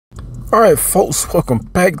All right, folks, welcome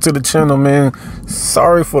back to the channel, man.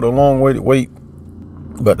 Sorry for the long wait,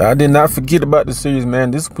 but I did not forget about the series,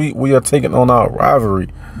 man. This week we are taking on our rivalry,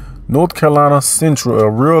 North Carolina Central, a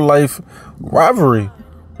real life rivalry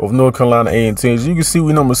of North Carolina A&T. As you can see,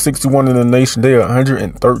 we number 61 in the nation. They are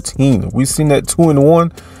 113. We seen that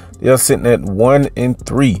 2-1. They are sitting at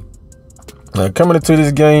 1-3. Now, coming into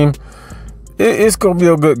this game, it's gonna be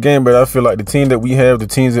a good game, but I feel like the team that we have, the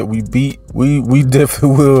teams that we beat, we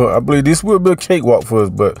definitely will. I believe this will be a cakewalk for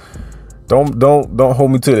us, but don't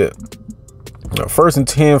hold me to that. Now, 1st and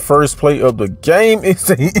 10, first play of the game is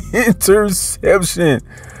an interception.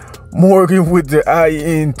 Morgan with the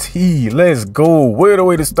INT. Let's go. Weird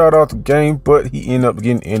way to start off the game, but he ended up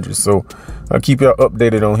getting injured, so I'll keep y'all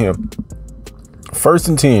updated on him. 1st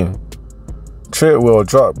and 10. Treadwell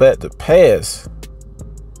drop back to pass.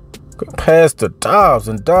 Pass to Dobbs,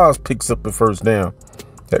 and Dobbs picks up the first down.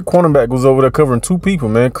 That cornerback was over there covering 2 people,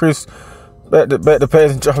 man. Chris back to pass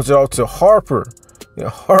and drops it off to Harper. Yeah,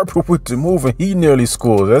 Harper with the move, and he nearly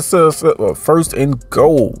scores. That's a 1st and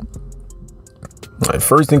goal. All right,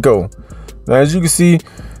 1st and goal. Now, as you can see,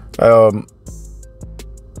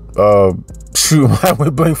 shoot, I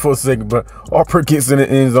went blank for a second, but Harper gets in the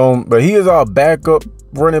end zone. But he is our backup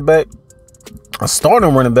running back. A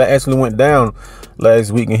starting running back actually went down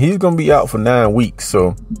last week, and he's gonna be out for 9 weeks.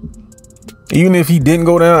 So even if he didn't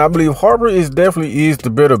go down, I believe Harper definitely is the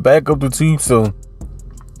better backup of the two. So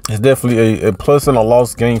it's definitely a plus and a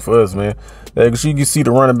loss game for us, man. As you can see, the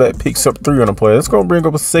running back picks up 3 on the play. It's gonna bring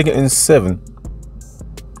up a 2nd and 7,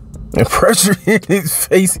 and pressure in his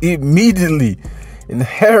face immediately. And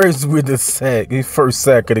Harris with the sack, his first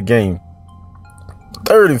sack of the game.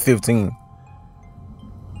 3rd and 15.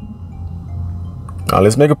 Now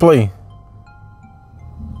let's make a play.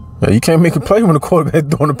 Now, you can't make a play when the quarterback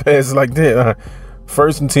throwing a pass like that.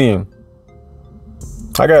 1st and 10.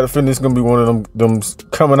 I got a feeling this is going to be one of them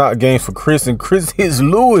coming out games for Chris. And Chris hits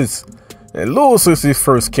Lewis. And Lewis is his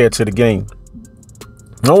first catch of the game.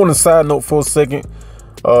 I want to side note for a second.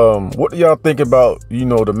 What do y'all think about,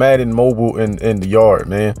 the Madden mobile in the yard,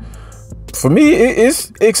 man? For me,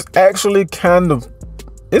 it's actually kind of,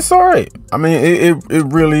 it's all right. I mean, it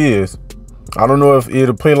really is. I don't know if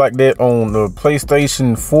it'll play like that on the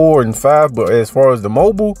PlayStation 4 and 5, but as far as the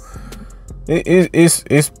mobile,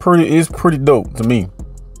 it's pretty dope to me.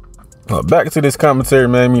 Back to this commentary,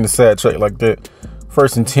 man. I mean, the side track like that.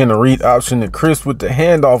 1st and 10, a read option to Chris with the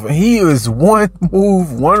handoff, and he is one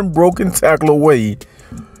move, one broken tackle away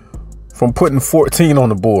from putting 14 on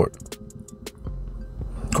the board.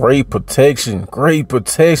 Great protection,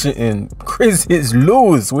 and Chris hits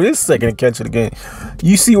Lewis with his 2nd catch of the game.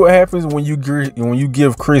 You see what happens when you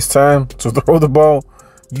give Chris time to throw the ball.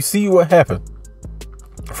 You see what happened.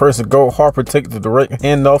 1st and goal, Harper takes the direct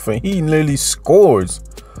handoff, and he nearly scores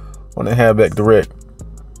on the halfback direct.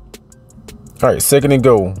 All right, 2nd and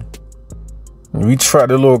goal. We tried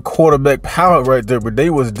the little quarterback power right there, but they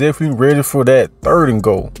was definitely ready for that 3rd and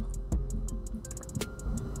goal.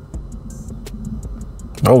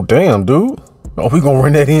 Oh, damn, dude. Oh, we gonna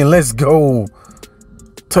run that in. Let's go.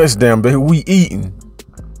 Touchdown, baby. We eating.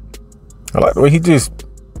 I like the way he just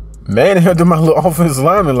manhandled my little offensive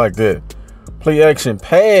lineman like that. Play action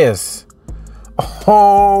pass.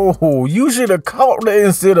 Oh, you should have caught that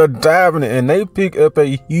instead of diving it. And they pick up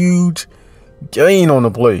a huge gain on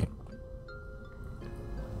the play.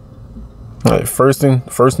 All right, first and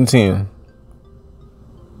 10.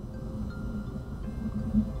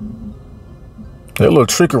 That little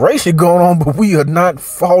trickeration going on, but we are not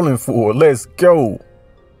falling for it. Let's go.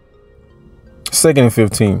 2nd and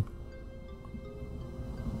 15.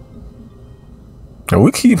 And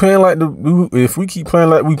we keep playing like if we keep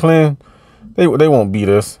playing like we playing, they won't beat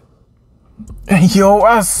us. And yo,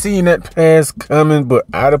 I seen that pass coming, but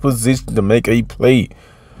out of position to make a play.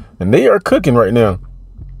 And they are cooking right now.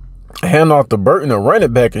 Hand off to Burton, a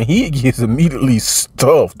running back, and he gets immediately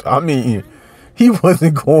stuffed. I mean, he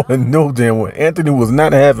wasn't going no damn way. Anthony was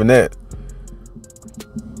not having that.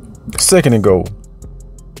 2nd and goal.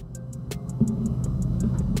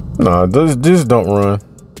 Nah, just don't run.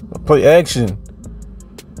 Play action.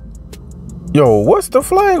 Yo, what's the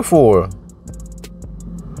flag for?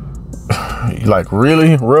 Like,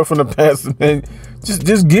 really? Roughing the passer, man.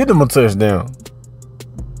 Just give them a touchdown.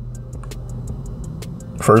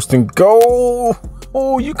 1st and goal.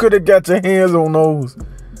 Oh, you could have got your hands on those.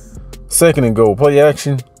 2nd and goal. Play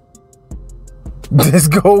action. Let's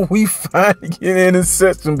go. We finally get an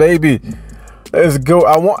interception, baby. Let's go.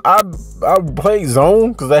 I played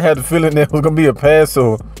zone because I had the feeling that was gonna be a pass,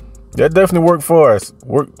 so that definitely worked for us.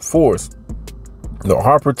 The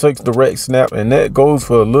Harper takes direct snap, and that goes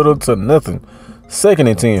for little to nothing. 2nd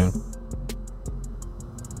and 10.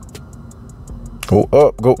 Go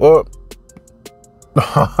up, go up.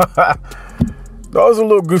 That was a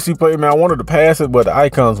little goosey play, man. I wanted to pass it, but the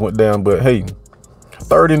icons went down. But hey,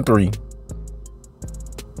 3rd and 3.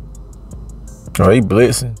 Oh, he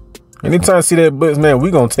blitzing. Anytime I see that blitz, man,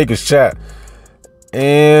 we gonna take a shot.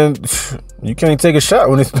 And you can't take a shot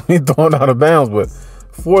when it's thrown out of bounds. But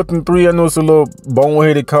 4th and 3, I know it's a little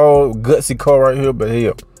boneheaded call, gutsy call right here, but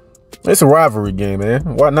hell, it's a rivalry game,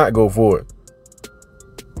 man. Why not go for it?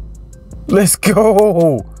 Let's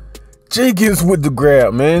go. Jenkins with the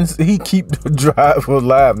grab, man. He keep the drive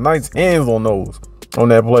alive. Nice hands on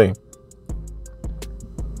that play.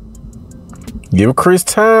 Give Chris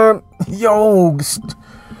time. Yo,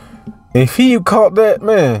 if he caught that,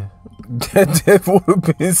 man, that would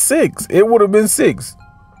have been 6. It would have been 6.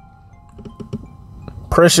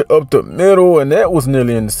 Pressure up the middle, and that was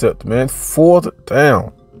nearly intercepted, man. 4th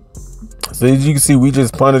down. So as you can see, we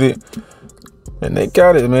just punted it, and they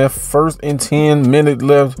got it, man. 1st and 10, minute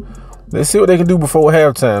left. Let's see what they can do before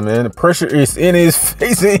halftime, man. The pressure is in his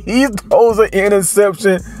face, and he throws an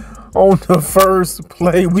interception on the first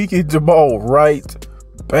play. We get the ball right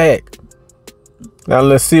back. Now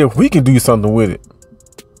let's see if we can do something with it.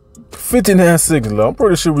 59 seconds left. I'm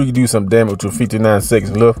pretty sure we can do some damage with 59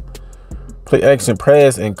 seconds left. Play action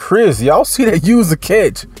pass, and Chris, y'all see that use a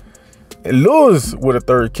catch. And Lewis with a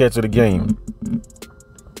 3rd catch of the game.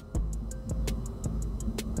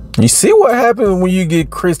 You see what happens when you get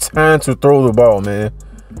Chris time to throw the ball, man.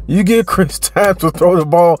 You get Chris time to throw the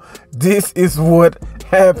ball. This is what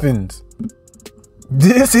happens.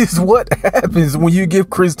 This is what happens when you give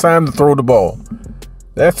Chris time to throw the ball.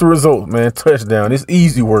 That's the result, man. Touchdown. It's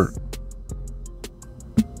easy work.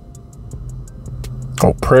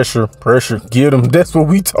 Oh, pressure, pressure. Get him. That's what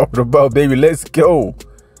we talking about, baby. Let's go.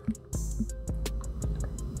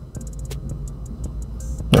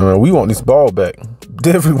 Man, we want this ball back.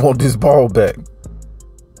 Definitely want this ball back.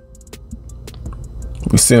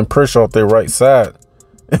 We send pressure off their right side,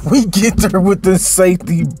 and we get there with the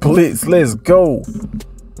safety blitz. Let's go.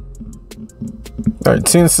 All right,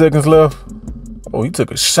 10 seconds left. Oh, he took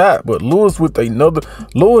a shot, but Lewis with another.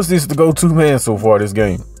 Lewis is the go-to man so far this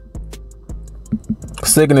game.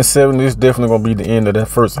 2nd and 7. This is definitely gonna be the end of that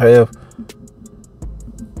first half,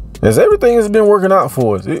 as everything has been working out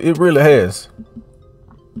for us. It really has.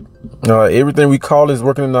 Everything we call is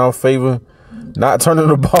working in our favor. Not turning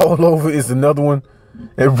the ball over is another one.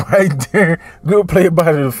 And right there, good play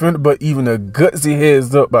by the defender, but even a gutsy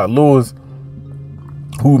heads up by Lewis,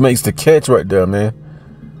 who makes the catch right there, man.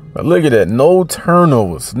 But look at that, no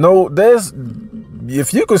turnovers. No, that's,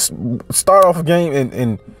 if you could start off a game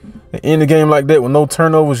and end the game like that with no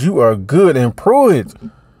turnovers, you are good. And Pruitt,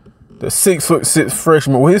 the 6'6"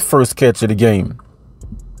 freshman, with his first catch of the game.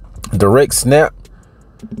 Direct snap.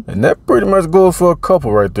 And that pretty much goes for a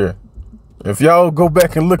couple right there. If y'all go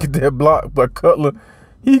back and look at that block by Cutler,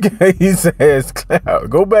 he got his ass clapped.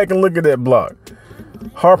 Go back and look at that block.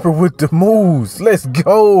 Harper with the moves. Let's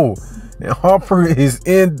go. And Harper is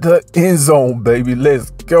in the end zone, baby.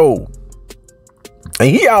 Let's go.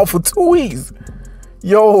 And he out for 2 weeks.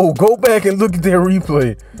 Yo, go back and look at that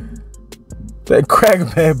replay. That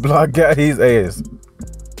crackback block got his ass.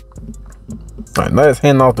 All right, nice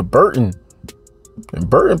hand off to Burton. And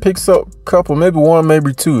Burton picks up a couple, maybe 1,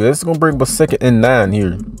 maybe 2. That's going to bring up a 2nd and 9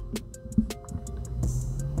 here.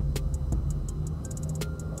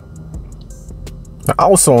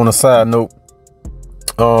 Also, on a side note,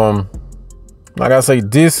 like I say,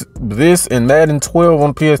 this and Madden 12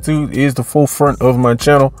 on PS2 is the forefront of my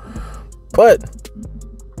channel. But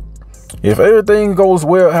if everything goes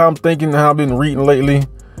well, how I'm thinking, how I've been reading lately,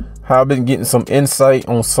 how I've been getting some insight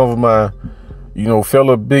on some of my,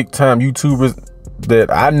 fellow big time YouTubers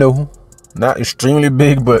that I know, not extremely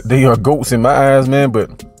big, but they are goats in my eyes, man.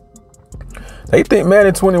 But they think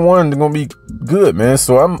Madden 21 they're gonna be good, man.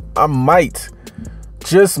 So I might,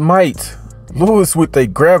 just might, Lewis with they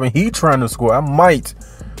grabbing, he trying to score. I might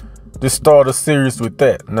just start a series with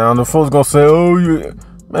that. Now the folks gonna say, oh yeah,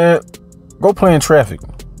 man, go play in traffic.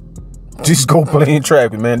 Just go play in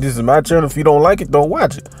traffic, man. This is my channel. If you don't like it, don't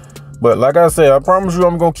watch it. But like I said, I promise you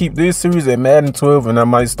I'm going to keep this series at Madden 12, and I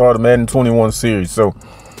might start a Madden 21 series. So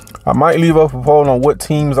I might leave up a poll on what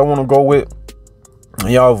teams I want to go with.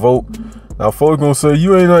 Y'all vote. Now folks going to say,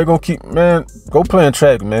 you ain't not going to keep, man, go play in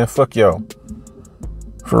track, man. Fuck y'all.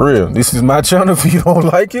 For real. This is my channel. If you don't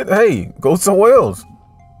like it, hey, go somewhere else.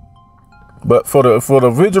 But for the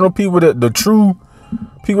original people, the true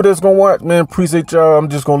people that's going to watch, man, appreciate y'all. I'm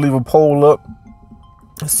just going to leave a poll up.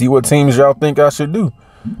 See what teams y'all think I should do.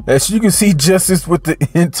 As you can see, Justice with the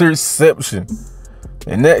interception,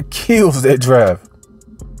 and that kills that drive.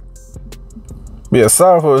 Yeah,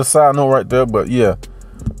 sorry for a side note right there, but yeah,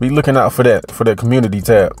 be looking out for that community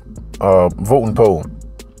tab, voting poll.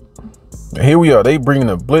 And here we are. They bringing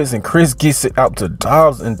the blitz, and Chris gets it out to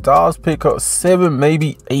Dobbs, and Dobbs pick up 7,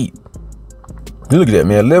 maybe 8. Look at that,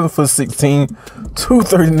 man. 11 for 16,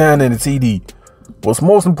 239 in the TD. What's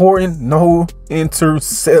most important? No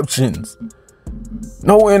interceptions.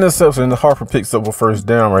 No interception. The Harper picks up a first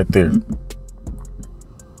down right there.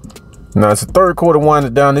 Now it's the third quarter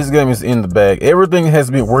winding down. This game is in the bag. Everything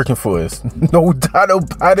has been working for us. No doubt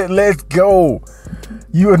about it. Let's go.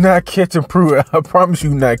 You are not catching Pruitt. I promise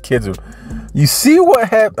you not catching. You see what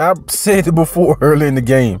happened? I said it before early in the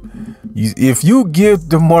game. If you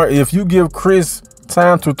give Chris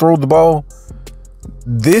time to throw the ball,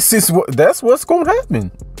 that's what's going to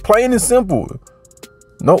happen. Plain and simple.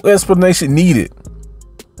 No explanation needed.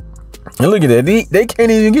 And look at that. They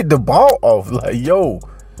can't even get the ball off. Like, yo,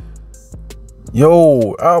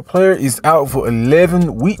 our player is out for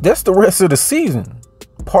 11 weeks. That's the rest of the season.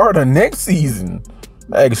 Part of next season,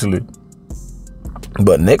 actually.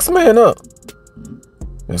 But next man up.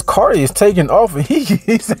 As Cardi is taking off, and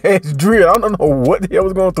he's ass drilled. I don't know what the hell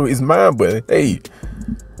was going through his mind, but hey,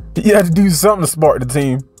 he had to do something to spark the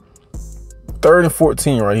team. 3rd and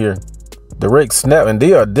 14 right here. Direct snap, and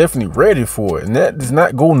they are definitely ready for it. And that does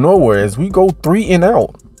not go nowhere as we go 3 and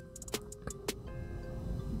out.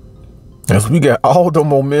 As we got all the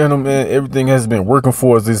momentum, man, everything has been working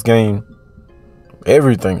for us this game.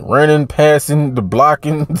 Everything. Running, passing, the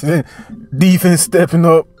blocking, defense stepping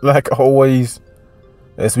up like always.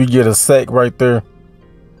 As we get a sack right there.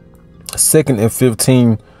 2nd and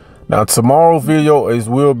 15. Now tomorrow's video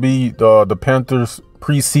will be the Panthers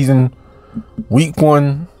preseason week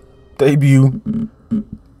 1 debut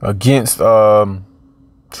against I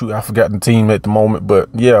forgot the team at the moment, but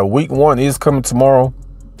yeah, week 1 is coming tomorrow.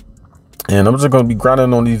 And I'm just gonna be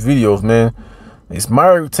grinding on these videos, man. As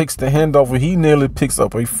Myrick takes the handoff, and he nearly picks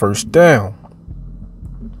up a first down.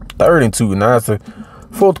 3rd and 2. Now it's the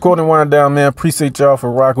 4th quarter wind down, man. Appreciate y'all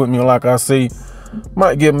for rocking with me. Like I say,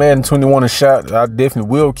 might give Madden 21 a shot. I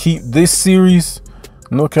definitely will keep this series,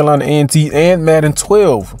 North Carolina A&T, and Madden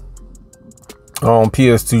 12 on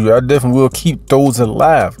PS2. I definitely will keep those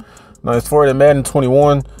alive. Now, as far as Madden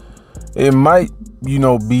 21, it might,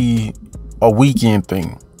 be a weekend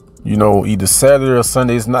thing. Either Saturday or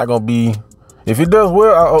Sunday. It's not gonna be. If it does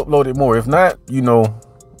well, I'll upload it more. If not,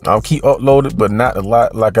 I'll keep uploading, but not a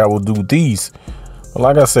lot like I will do these. But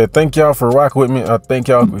like I said, thank y'all for rocking with me. I thank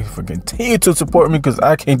y'all for continuing to support me, because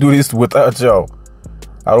I can't do this without y'all.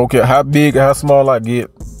 I don't care how big or how small I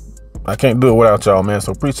get. I can't do it without y'all, man.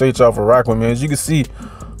 So appreciate y'all for rocking with me. As you can see,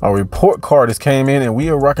 our report card has came in, and we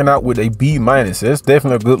are rocking out with a B-. That's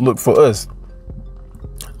definitely a good look for us.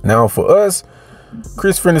 Now for us,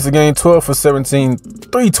 Chris finished the game 12 for 17,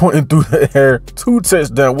 320 through the air, 2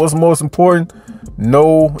 touchdowns. What's most important?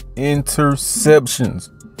 No interceptions.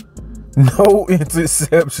 No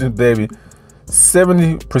interception, baby.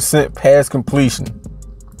 70% pass completion.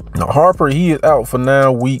 Now Harper, he is out for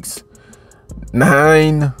 9 weeks.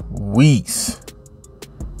 9 weeks.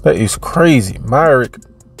 That is crazy. Myrick,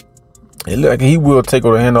 it looked like he will take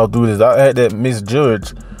over the handoff, do this. I had that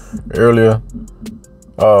misjudge earlier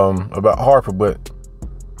about Harper, but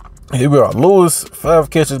here we are. Lewis, 5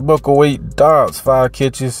 catches, buck-08. Dobbs, 5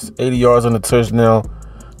 catches, 80 yards on the touchdown.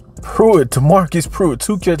 Pruitt, Demarcus Pruitt,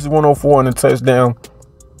 2 catches, 104 on the touchdown.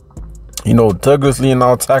 Douglas leading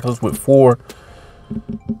all tackles with 4.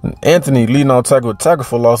 Anthony leading all tackles with tackles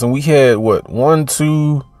for loss. And we had what? 1,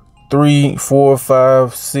 2, 3, 4,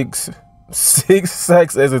 5, 6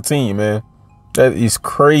 sacks as a team, man. That is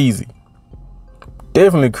crazy.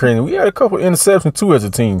 Definitely crazy. We had a couple interceptions too as a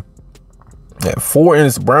team. At 4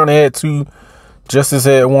 interceptions. Brown had 2, Justice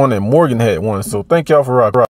had 1, and Morgan had 1. So thank y'all for rocking.